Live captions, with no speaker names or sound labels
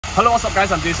Hello, what's up guys,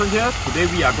 I'm Jason here. Today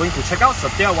we are going to check out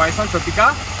Setia Warisan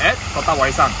Tropika at Kota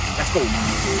Warisan. Let's go!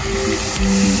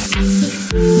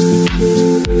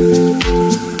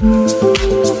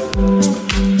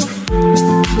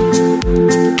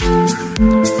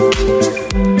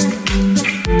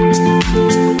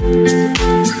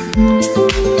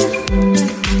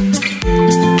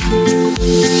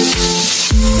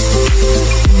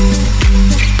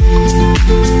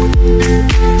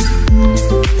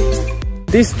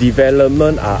 This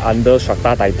development are under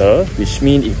Starta Title, which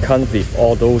means it comes with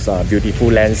all those beautiful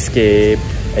landscape,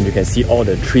 and you can see all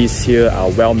the trees here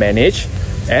are well managed,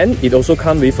 and it also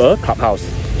comes with a clubhouse.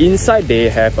 Inside they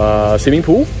have a swimming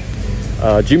pool,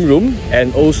 a gym room,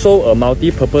 and also a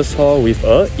multi-purpose hall with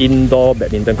a indoor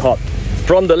badminton court.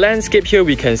 From the landscape here,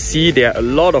 we can see there are a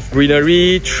lot of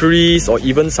greenery, trees, or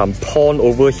even some pond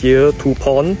over here, 2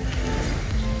 ponds,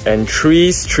 and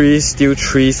still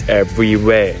trees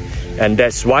everywhere. And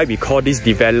that's why we call this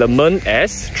development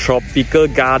as tropical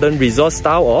garden resort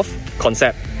style of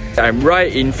concept. I'm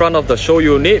right in front of the show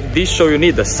unit. This show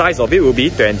unit, the size of it will be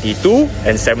 22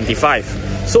 and 75.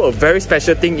 So a very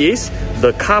special thing is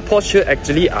the carports here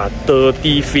actually are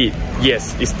 30 feet.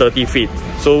 Yes, it's 30 feet.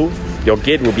 So your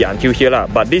gate will be until here lah.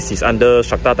 But this is under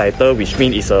Starta Title, which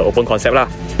means it's an open concept lah.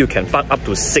 You can park up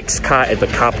to 6 cars at the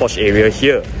carport area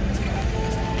here.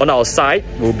 On our side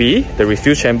will be the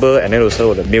refuel chamber and then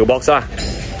also the mailbox.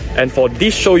 And for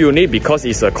this show unit, because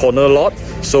it's a corner lot,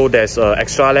 so there's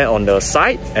extra land on the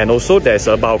side, and also there's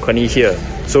a balcony here.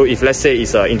 So if let's say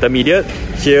it's intermediate,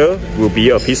 here will be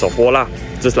a piece of wall,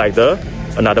 just like the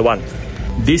another one.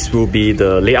 This will be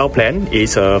the layout plan.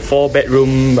 It's a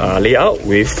 4-bedroom layout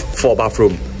with 4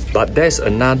 bathrooms. But there's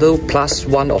another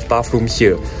 +1 of bathroom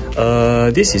here.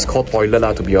 This is called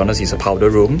toilet to be honest. It's a powder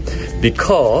room,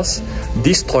 because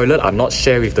this toilet are not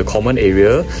shared with the common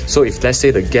area. So if let's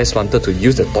say the guests wanted to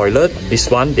use the toilet, this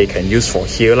one they can use for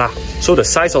here lah. So the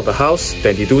size of the house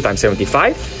 22 ×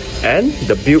 75, and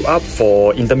the build up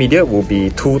for intermediate will be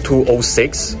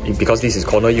 2206, because this is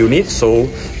corner unit, so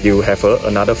you have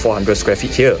another 400 square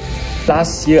feet here.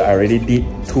 Last year I already did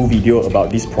 2 videos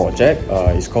about this project.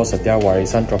 It's called Setia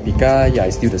Warisan Tropika. Yeah,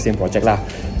 it's still the same project lah.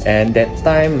 And that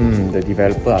time the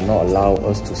developer are not allow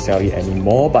us to sell it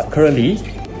anymore. But currently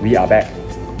we are back,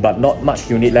 but not much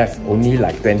unit left. Only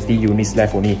like 20 units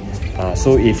left only.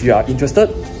 So if you are interested,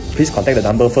 please contact the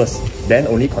number first. Then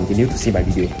only continue to see my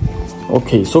video.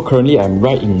 Okay, so currently I'm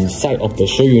right inside of the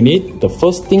show unit. The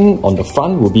first thing on the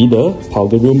front will be the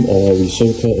powder room, or we so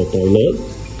call a toilet,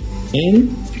 and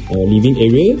our living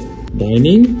area.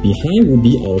 Dining behind will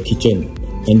be our kitchen,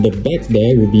 and the back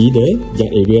there will be the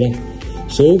yard area.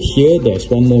 So here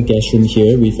there's one more guest room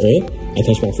here with a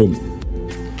attached bathroom.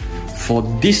 For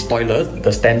this toilet,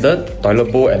 the standard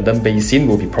toilet bowl and then basin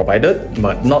will be provided,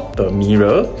 but not the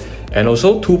mirror. And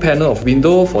also 2 panels of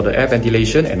window for the air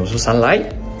ventilation and also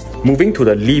sunlight. Moving to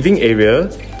the living area,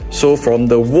 so from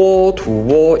the wall to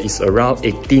wall is around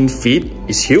 18 feet.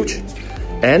 It's huge.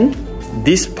 And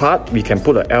this part we can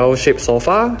put an L-shaped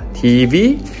sofa,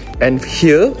 TV, and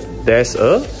here there's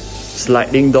a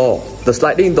sliding door. The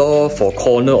sliding door for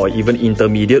corner or even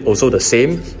intermediate also the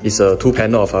same. It's a 2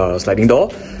 panel of sliding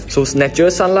door. So natural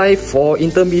sunlight for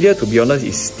intermediate, to be honest,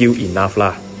 is still enough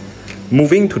lah.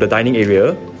 Moving to the dining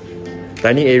area.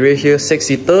 Dining area here,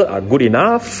 6-seater are good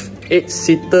enough.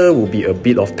 8-seater will be a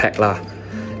bit of pack lah.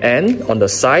 And on the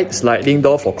side, sliding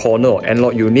door for corner or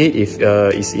end-lock unit. If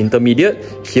it's intermediate,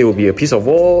 here will be a piece of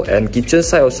wall, and kitchen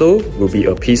side also will be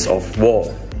a piece of wall.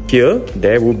 Here,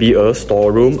 there will be a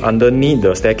storeroom underneath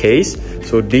the staircase.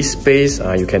 So this space,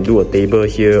 you can do a table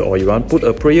here, or you want to put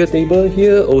a prayer table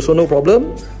here, also no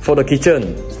problem. For the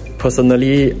kitchen,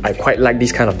 personally, I quite like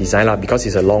this kind of design lah, because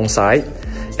it's a long side.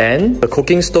 And the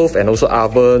cooking stove and also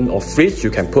oven or fridge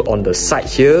you can put on the side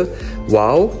here,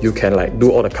 while you can like do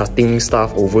all the cutting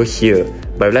stuff over here.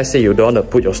 But let's say you don't want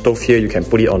to put your stove here, you can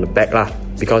put it on the back lah,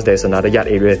 because there's another yard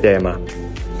area there ma.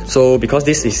 So because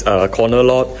this is a corner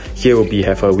lot, here will be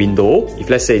have a window.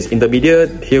 If let's say it's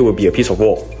intermediate, here will be a piece of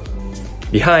wall.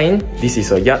 Behind, this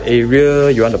is a yard area.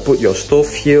 You want to put your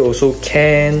stove here also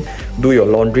can. Do your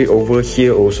laundry over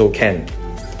here also can.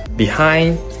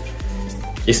 Behind,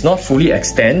 it's not fully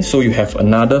extend, so you have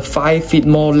another 5 feet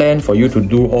more land for you to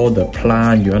do all the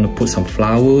plant. You want to put some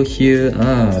flower here,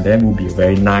 then will be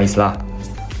very nice lah.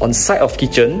 On side of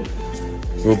kitchen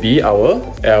will be our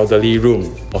elderly room,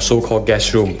 or so-called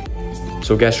guest room.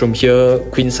 So guest room here,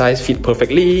 queen size, fit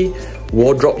perfectly.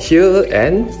 Wardrobe here,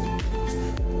 and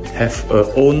have a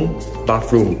own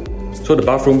bathroom. So the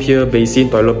bathroom here,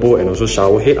 basin, toilet bowl, and also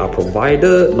shower head are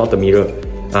provided, not the mirror.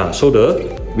 So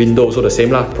the window also the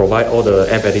same lah, provide all the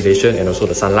air ventilation and also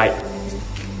the sunlight.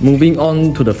 Moving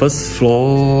on to the first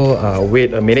floor,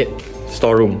 wait a minute,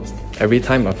 storeroom. Every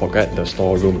time I forget the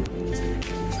storeroom.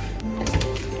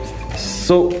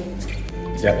 So,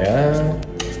 yes.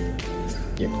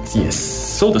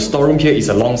 So the storeroom here is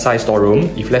a long size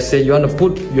storeroom. If let's say you want to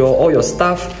put all your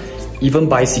stuff, even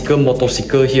bicycle,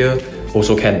 motorcycle here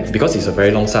also can, because it's a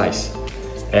very long size.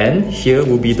 And here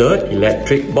will be the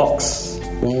electric box.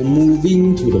 While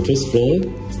moving to the first floor,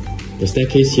 the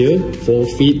staircase here, 4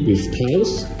 feet with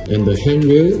tiles, and the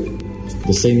handrail,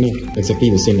 the same, exactly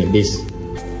the same like this.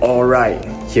 Alright,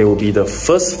 here will be the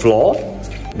first floor.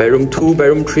 Bedroom 2,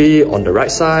 bedroom 3 on the right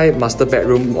side, master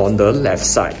bedroom on the left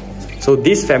side. So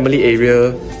this family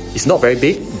area is not very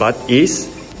big, but is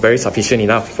very sufficient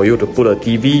enough for you to put a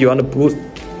TV. You want to put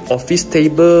office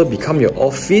table, become your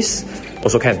office,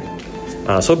 also can.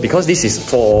 So because this is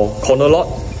for corner lot,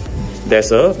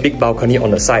 there's a big balcony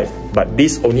on the side, but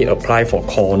this only apply for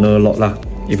corner lot lah.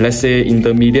 If let's say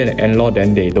intermediate and end lot,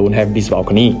 then they don't have this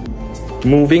balcony.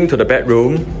 Moving to the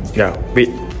bedroom,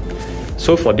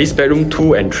 so for this bedroom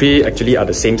 2 and 3 actually are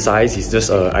the same size, it's just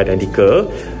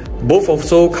identical. Both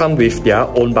also come with their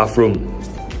own bathroom.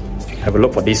 Have a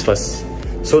look for this first.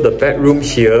 So the bedroom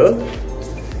here,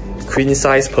 queen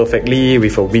size perfectly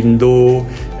with a window,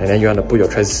 and then you want to put your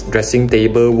dressing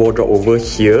table, wardrobe over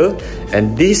here,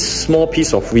 and this small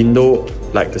piece of window,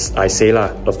 like this, I say lah,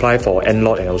 apply for end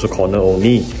lot and also corner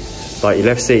only. But if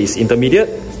let's say it's intermediate,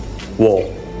 wall,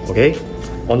 okay?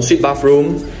 Ensuite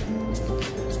bathroom,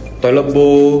 toilet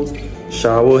bowl,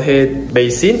 shower head,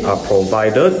 basin are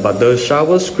provided, but the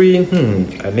shower screen,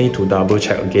 I need to double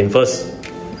check again first.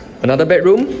 Another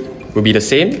bedroom will be the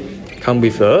same, come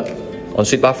with a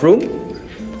ensuite bathroom,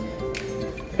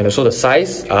 and also the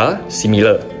size are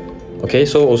similar. Okay,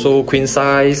 so also queen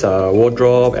size,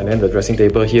 wardrobe, and then the dressing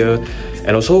table here,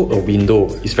 and also a window.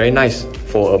 It's very nice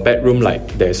for a bedroom,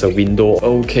 like there's a window.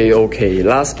 Okay,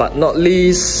 last but not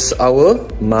least, our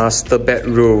master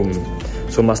bedroom.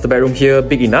 So master bedroom here,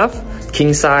 big enough,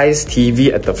 king size,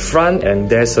 TV at the front, and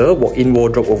there's a walk-in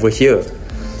wardrobe over here.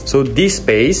 So this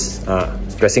space,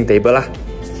 dressing table lah.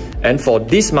 And for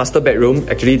this master bedroom,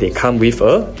 actually they come with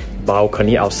a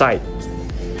balcony outside.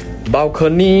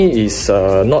 Balcony is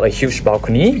not a huge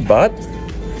balcony, but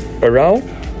around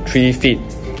 3 feet.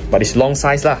 But it's long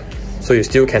size lah. So you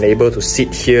still can able to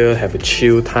sit here, have a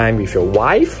chill time with your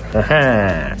wife.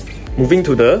 Moving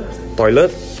to the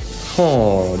toilet.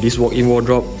 This walk-in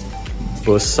wardrobe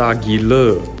besar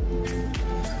gila.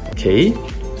 Okay,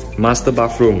 master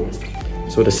bathroom.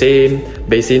 So the same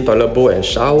basin, toilet bowl, and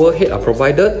shower head are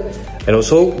provided, and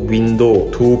also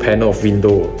window, 2 panel of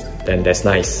window, and that's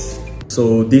nice.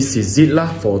 So this is it lah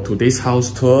for today's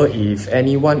house tour. If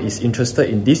anyone is interested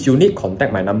in this unit,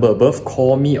 contact my number above,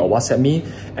 call me or WhatsApp me,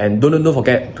 and don't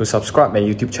forget to subscribe my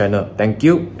YouTube channel. Thank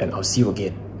you, and I'll see you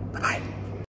again. Bye bye.